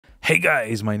Hey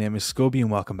guys, my name is Scoby and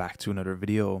welcome back to another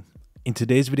video. In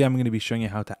today's video, I'm going to be showing you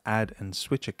how to add and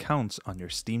switch accounts on your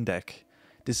Steam Deck.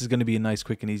 This is going to be a nice,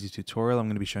 quick and easy tutorial. I'm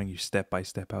going to be showing you step by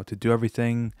step how to do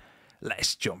everything.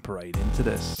 Let's jump right into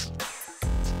this.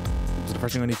 So the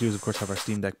first thing we need to do is of course have our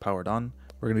Steam Deck powered on.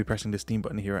 We're going to be pressing the Steam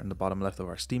button here in the bottom left of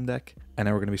our Steam Deck. And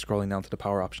then we're going to be scrolling down to the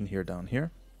power option here down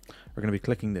here. We're going to be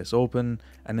clicking this open,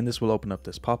 and then this will open up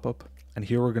this pop-up. And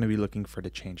here we're going to be looking for the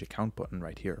change account button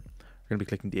right here. We're going to be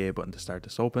clicking the A button to start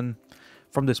this open.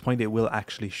 From this point, it will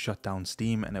actually shut down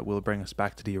Steam and it will bring us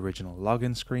back to the original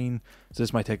login screen. So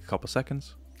this might take a couple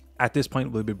seconds. At this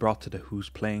point, we'll be brought to the Who's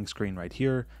Playing screen right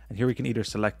here. And here we can either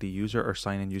select the user or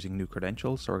sign in using new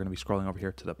credentials. So we're going to be scrolling over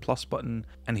here to the plus button.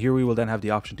 And here we will then have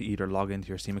the option to either log into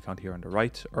your Steam account here on the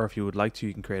right, or if you would like to,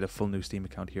 you can create a full new Steam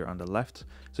account here on the left.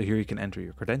 So here you can enter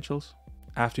your credentials.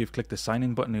 After you've clicked the sign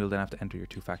in button, you'll then have to enter your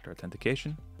two-factor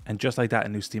authentication. And just like that, a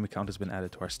new Steam account has been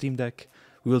added to our Steam Deck.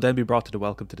 We will then be brought to the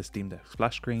welcome to the Steam Deck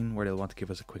splash screen where they'll want to give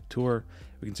us a quick tour.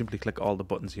 We can simply click all the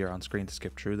buttons here on screen to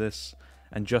skip through this.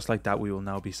 And just like that, we will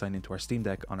now be signed into our Steam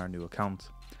Deck on our new account.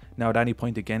 Now at any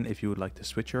point again, if you would like to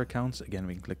switch your accounts, again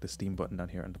we can click the Steam button down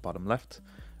here on the bottom left.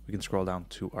 We can scroll down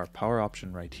to our power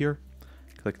option right here,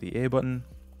 click the A button,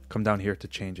 come down here to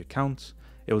change account.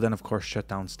 It will then of course shut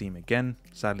down Steam again.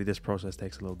 Sadly, this process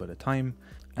takes a little bit of time.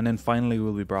 And then finally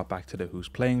we'll be brought back to the Who's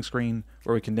Playing screen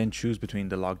where we can then choose between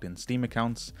the logged in Steam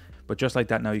accounts. But just like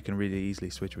that, now you can really easily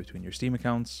switch between your Steam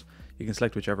accounts. You can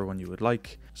select whichever one you would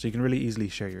like. So you can really easily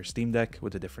share your Steam Deck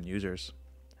with the different users.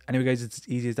 Anyway guys, it's as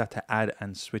easy as that to add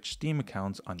and switch Steam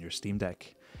accounts on your Steam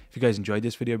Deck. If you guys enjoyed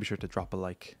this video, be sure to drop a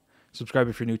like. Subscribe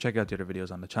if you're new, check out the other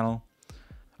videos on the channel.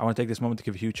 I want to take this moment to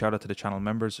give a huge shout out to the channel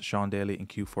members, Sean Daly and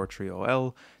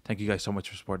Q43OL. Thank you guys so much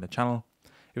for supporting the channel.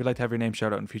 If you'd like to have your name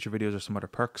shout out in future videos or some other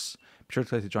perks, be sure to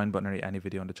click the join button or any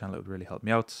video on the channel. It would really help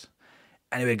me out.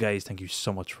 Anyway guys, thank you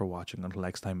so much for watching. Until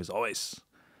next time, as always,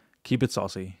 keep it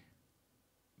saucy.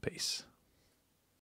 Peace.